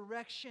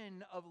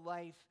resurrection of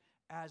life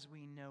as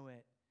we know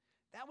it.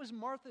 That was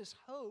Martha's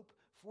hope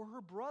for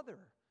her brother.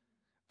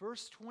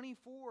 Verse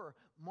 24,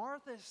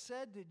 Martha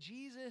said to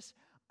Jesus,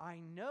 I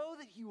know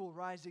that he will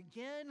rise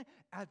again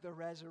at the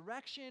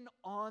resurrection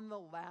on the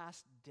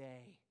last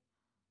day.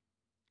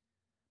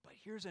 But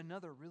here's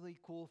another really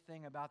cool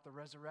thing about the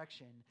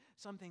resurrection,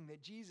 something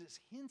that Jesus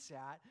hints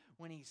at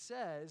when he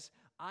says,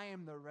 I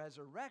am the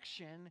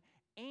resurrection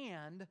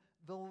and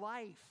the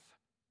life.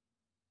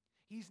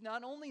 He's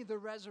not only the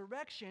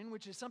resurrection,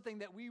 which is something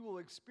that we will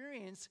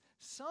experience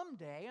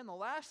someday on the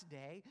last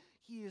day,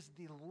 he is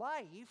the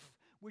life,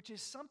 which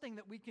is something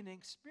that we can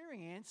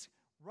experience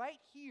right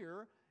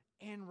here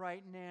and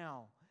right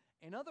now.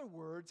 In other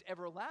words,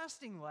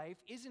 everlasting life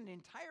isn't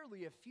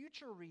entirely a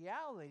future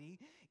reality.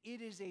 It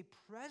is a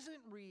present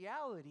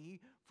reality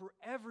for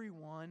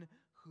everyone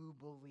who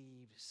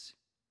believes.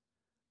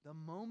 The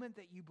moment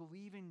that you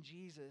believe in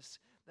Jesus,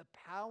 the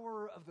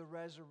power of the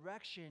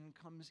resurrection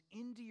comes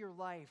into your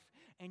life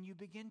and you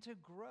begin to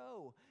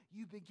grow.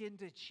 You begin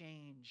to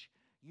change.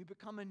 You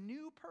become a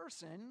new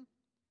person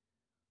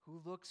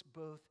who looks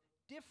both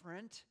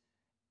different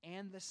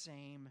and the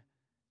same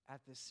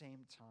at the same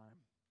time.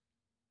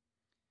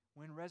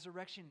 When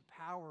resurrection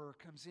power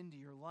comes into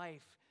your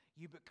life,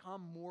 you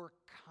become more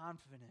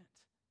confident.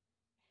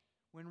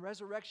 When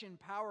resurrection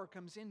power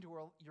comes into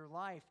your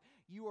life,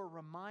 you are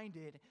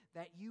reminded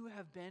that you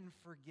have been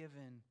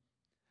forgiven.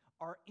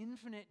 Our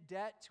infinite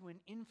debt to an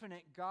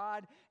infinite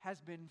God has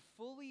been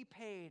fully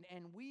paid,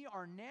 and we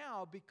are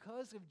now,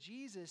 because of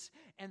Jesus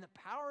and the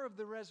power of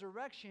the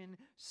resurrection,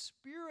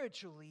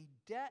 spiritually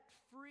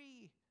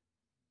debt-free.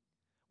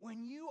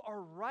 When you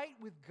are right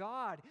with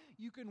God,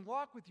 you can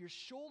walk with your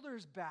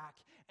shoulders back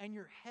and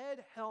your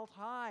head held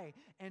high,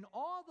 and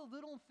all the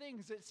little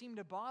things that seem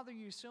to bother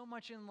you so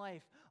much in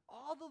life,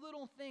 all the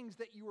little things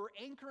that you were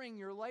anchoring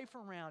your life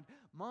around,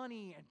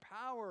 money and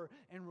power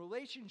and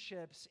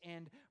relationships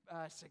and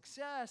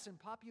success and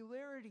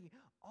popularity,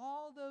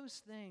 all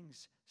those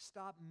things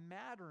stop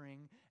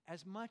mattering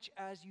as much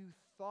as you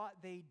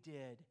thought they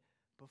did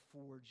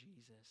before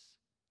Jesus.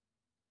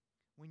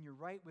 When you're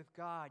right with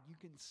God, you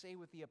can say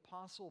with the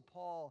Apostle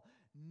Paul,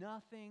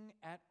 nothing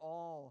at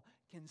all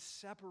can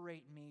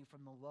separate me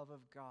from the love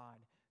of God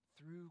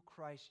through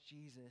Christ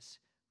Jesus,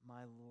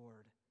 my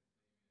Lord.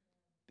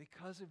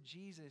 Because of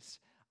Jesus,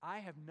 I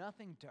have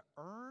nothing to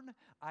earn,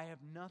 I have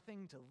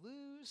nothing to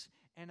lose,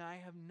 and I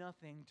have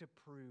nothing to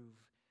prove.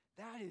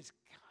 That is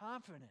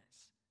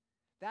confidence.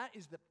 That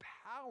is the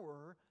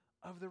power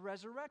of the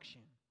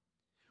resurrection.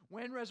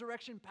 When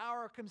resurrection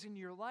power comes into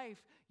your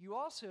life, you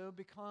also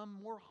become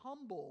more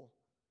humble.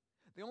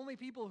 The only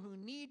people who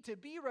need to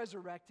be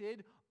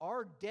resurrected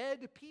are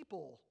dead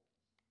people.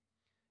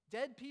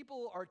 Dead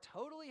people are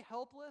totally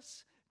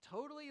helpless,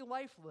 totally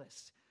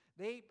lifeless.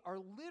 They are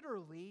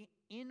literally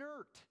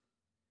inert.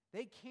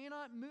 They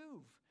cannot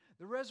move.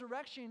 The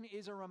resurrection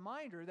is a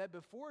reminder that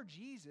before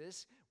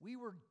Jesus, we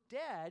were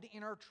dead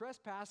in our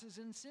trespasses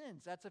and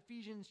sins. That's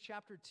Ephesians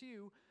chapter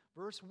 2,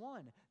 verse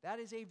 1. That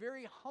is a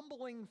very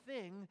humbling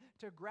thing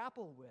to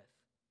grapple with.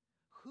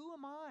 Who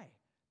am I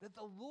that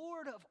the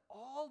Lord of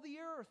all the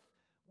earth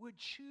would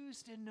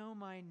choose to know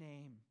my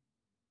name?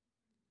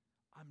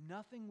 I'm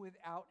nothing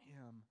without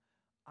him.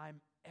 I'm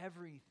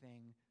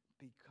everything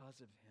because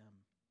of him.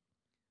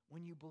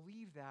 When you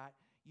believe that,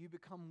 you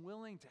become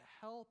willing to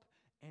help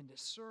and to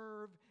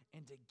serve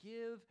and to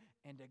give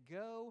and to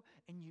go,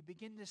 and you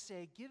begin to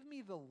say, give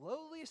me the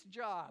lowliest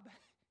job.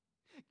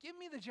 Give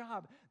me the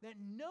job that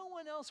no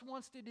one else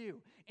wants to do.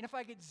 And if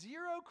I get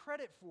zero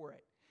credit for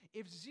it,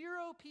 if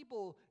zero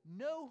people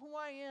know who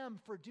I am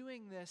for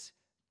doing this,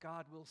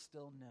 God will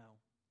still know.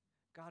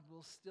 God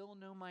will still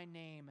know my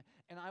name,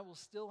 and I will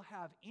still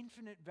have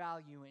infinite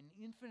value and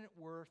infinite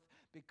worth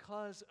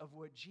because of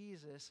what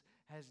Jesus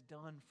has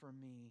done for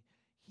me.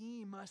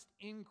 He must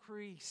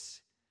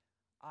increase.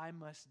 I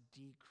must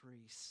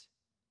decrease.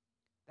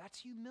 That's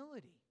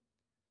humility.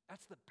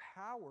 That's the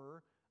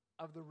power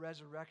of the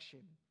resurrection.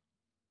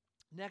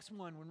 Next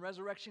one, when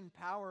resurrection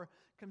power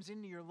comes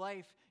into your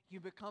life, you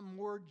become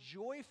more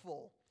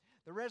joyful.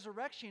 The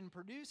resurrection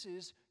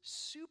produces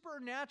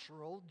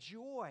supernatural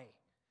joy.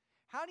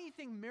 How do you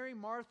think Mary,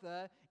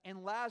 Martha,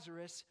 and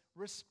Lazarus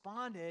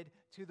responded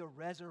to the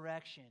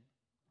resurrection?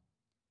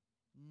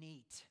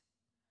 Neat.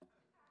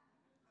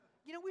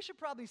 You know, we should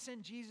probably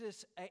send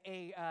Jesus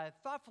a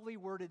thoughtfully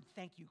worded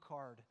thank you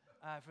card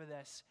for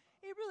this.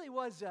 It really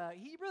was,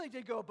 he really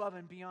did go above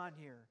and beyond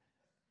here.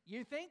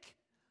 You think?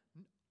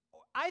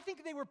 I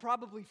think they were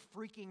probably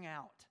freaking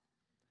out.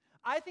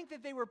 I think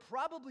that they were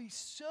probably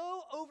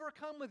so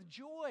overcome with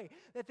joy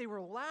that they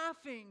were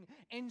laughing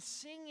and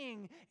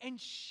singing and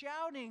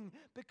shouting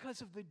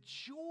because of the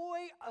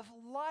joy of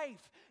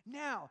life.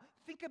 Now,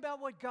 think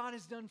about what God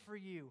has done for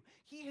you.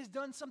 He has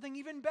done something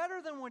even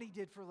better than what he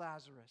did for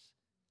Lazarus.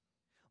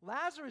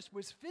 Lazarus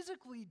was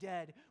physically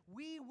dead.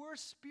 We were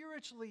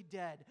spiritually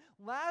dead.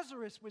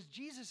 Lazarus was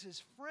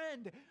Jesus'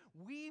 friend.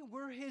 We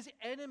were his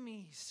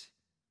enemies.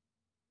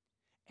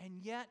 And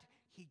yet,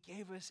 he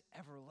gave us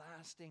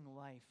everlasting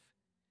life.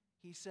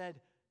 He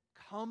said,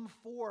 "Come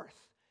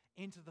forth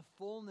into the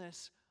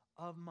fullness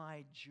of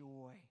my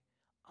joy."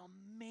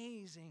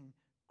 Amazing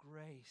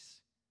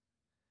grace.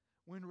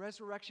 When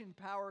resurrection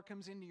power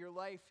comes into your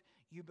life,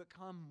 you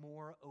become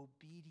more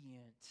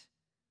obedient.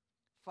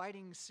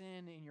 Fighting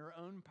sin in your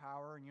own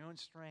power and your own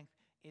strength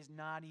is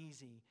not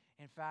easy.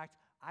 In fact,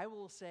 I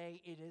will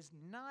say it is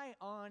nigh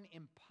on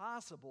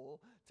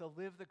impossible to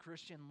live the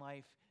Christian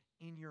life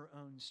in your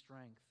own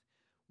strength.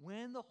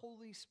 When the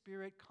Holy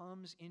Spirit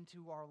comes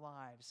into our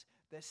lives,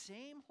 the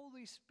same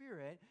Holy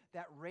Spirit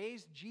that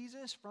raised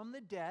Jesus from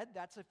the dead,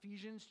 that's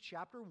Ephesians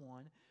chapter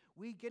 1,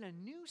 we get a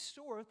new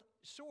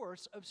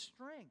source of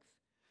strength.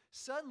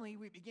 Suddenly,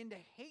 we begin to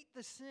hate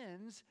the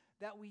sins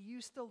that we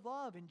used to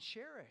love and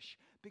cherish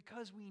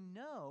because we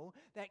know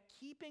that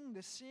keeping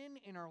the sin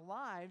in our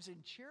lives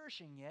and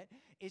cherishing it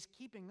is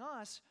keeping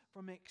us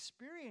from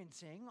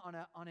experiencing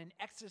on an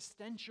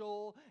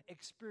existential,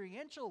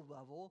 experiential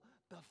level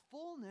the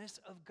fullness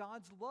of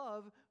God's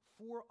love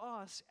for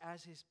us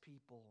as his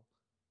people.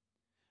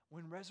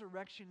 When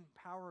resurrection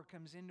power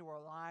comes into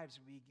our lives,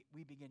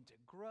 we begin to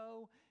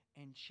grow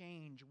and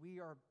change.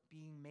 We are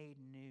being made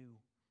new.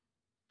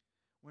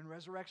 When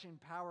resurrection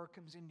power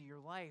comes into your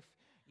life,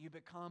 you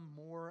become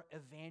more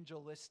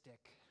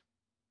evangelistic.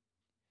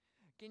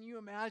 Can you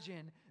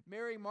imagine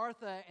Mary,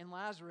 Martha, and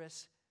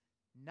Lazarus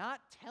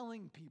not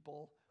telling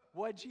people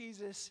what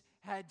Jesus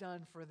had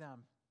done for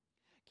them?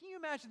 Can you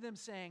imagine them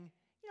saying,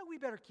 we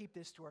better keep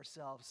this to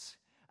ourselves.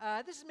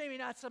 This is maybe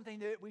not something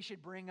that we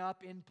should bring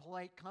up in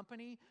polite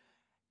company.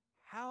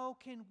 How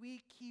can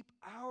we keep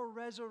our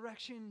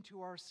resurrection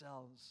to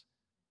ourselves?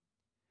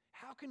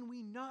 How can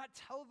we not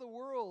tell the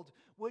world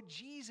what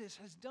Jesus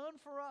has done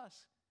for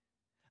us?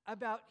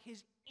 About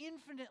his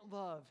infinite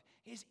love,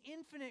 his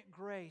infinite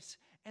grace,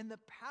 and the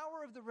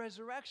power of the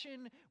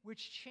resurrection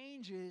which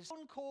changes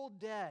stone cold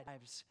dead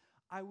lives.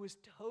 I was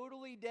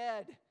totally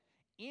dead,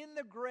 in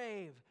the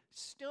grave,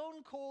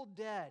 stone cold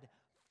dead,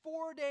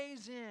 4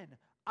 days in,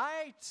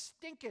 I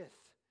stinketh.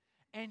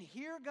 And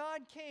here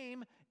God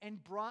came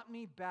and brought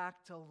me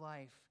back to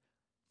life.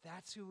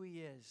 That's who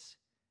he is,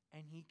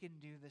 and he can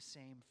do the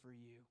same for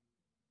you.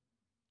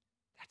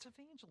 That's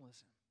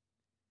evangelism.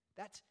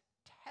 That's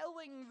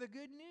telling the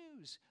good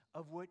news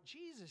of what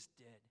Jesus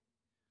did,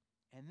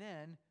 and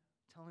then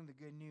telling the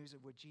good news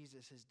of what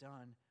Jesus has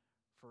done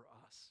for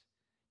us.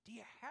 Do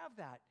you have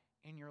that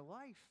in your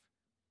life?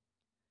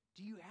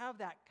 Do you have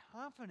that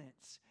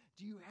confidence?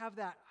 Do you have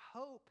that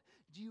hope?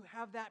 Do you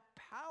have that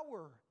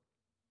power?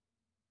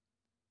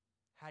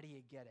 How do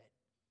you get it?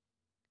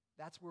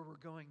 That's where we're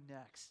going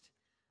next.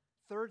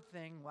 Third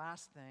thing,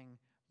 last thing,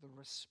 the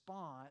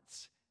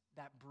response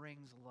that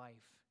brings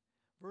life.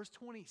 Verse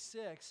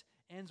 26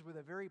 ends with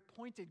a very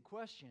pointed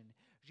question.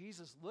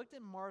 Jesus looked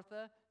at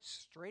Martha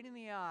straight in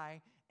the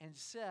eye and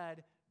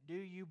said, "Do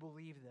you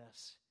believe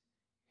this?"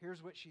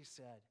 Here's what she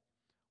said.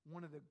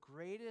 One of the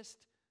greatest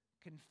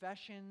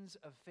confessions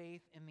of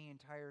faith in the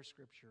entire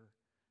Scripture.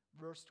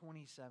 Verse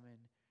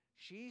 27.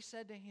 She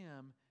said to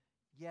him,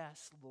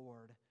 "Yes,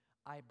 Lord,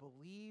 I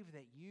believe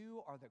that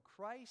you are the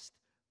Christ,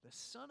 the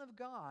Son of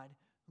God,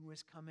 who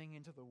is coming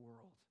into the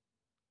world."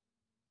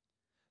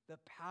 The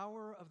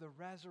power of the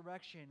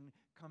resurrection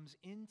comes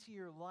into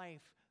your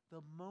life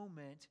the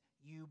moment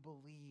you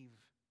believe.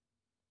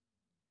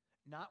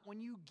 Not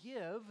when you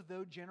give,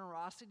 though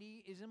generosity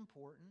is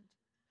important.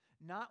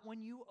 Not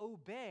when you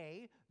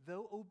obey,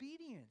 though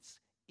obedience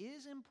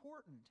is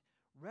important.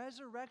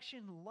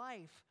 Resurrection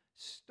life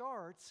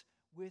starts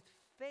with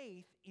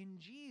faith in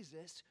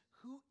Jesus,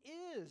 who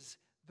is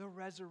the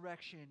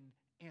resurrection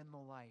and the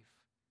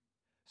life.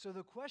 So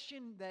the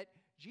question that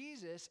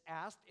Jesus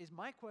asked is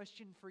my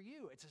question for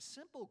you. It's a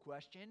simple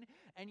question,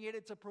 and yet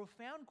it's a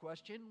profound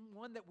question,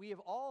 one that we have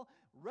all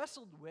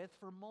wrestled with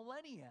for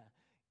millennia.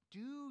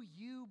 Do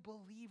you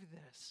believe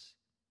this?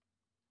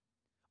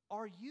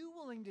 Are you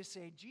willing to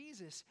say,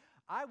 "Jesus,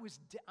 I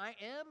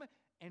am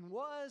and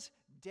was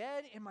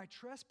dead in my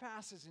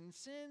trespasses and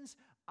sins.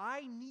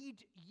 I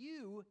need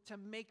you to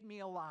make me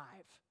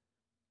alive.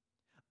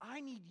 I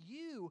need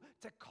you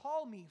to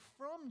call me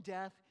from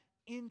death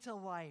into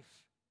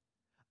life.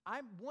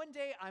 One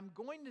day I'm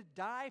going to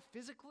die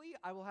physically.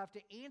 I will have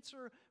to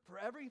answer for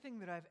everything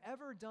that I've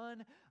ever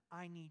done.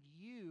 I need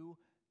you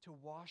to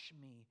wash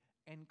me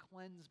and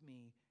cleanse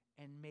me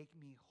and make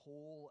me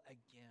whole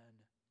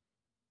again."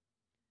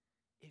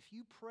 If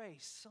you pray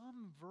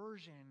some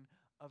version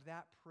of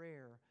that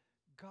prayer,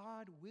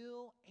 God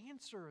will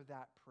answer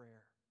that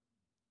prayer.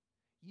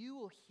 you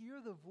will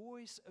hear the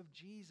voice of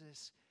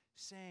Jesus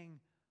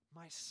saying,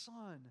 "My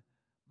son,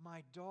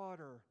 my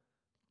daughter,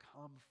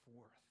 come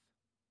forth.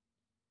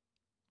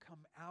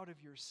 Come out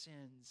of your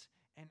sins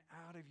and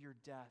out of your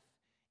death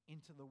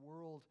into the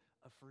world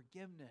of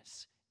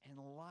forgiveness and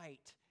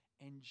light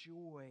and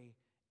joy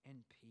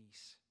and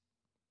peace."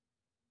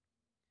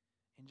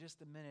 In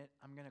just a minute,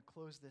 I'm going to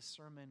close this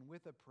sermon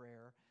with a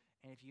prayer.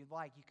 And if you'd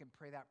like, you can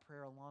pray that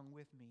prayer along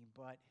with me.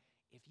 But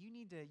if you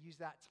need to use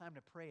that time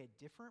to pray a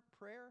different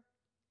prayer,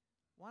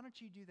 why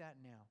don't you do that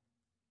now?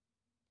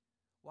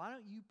 Why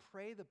don't you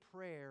pray the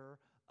prayer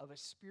of a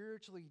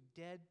spiritually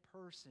dead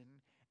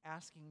person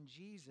asking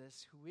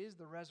Jesus, who is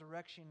the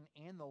resurrection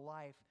and the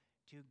life,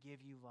 to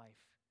give you life?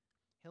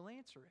 He'll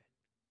answer it.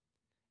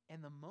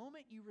 And the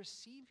moment you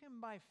receive him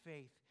by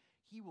faith,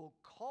 he will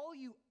call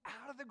you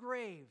out of the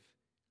grave,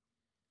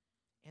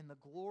 and the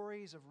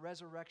glories of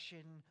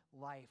resurrection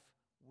life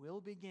will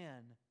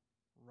begin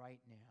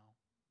right now.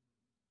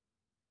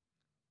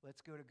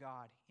 Let's go to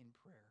God in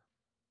prayer.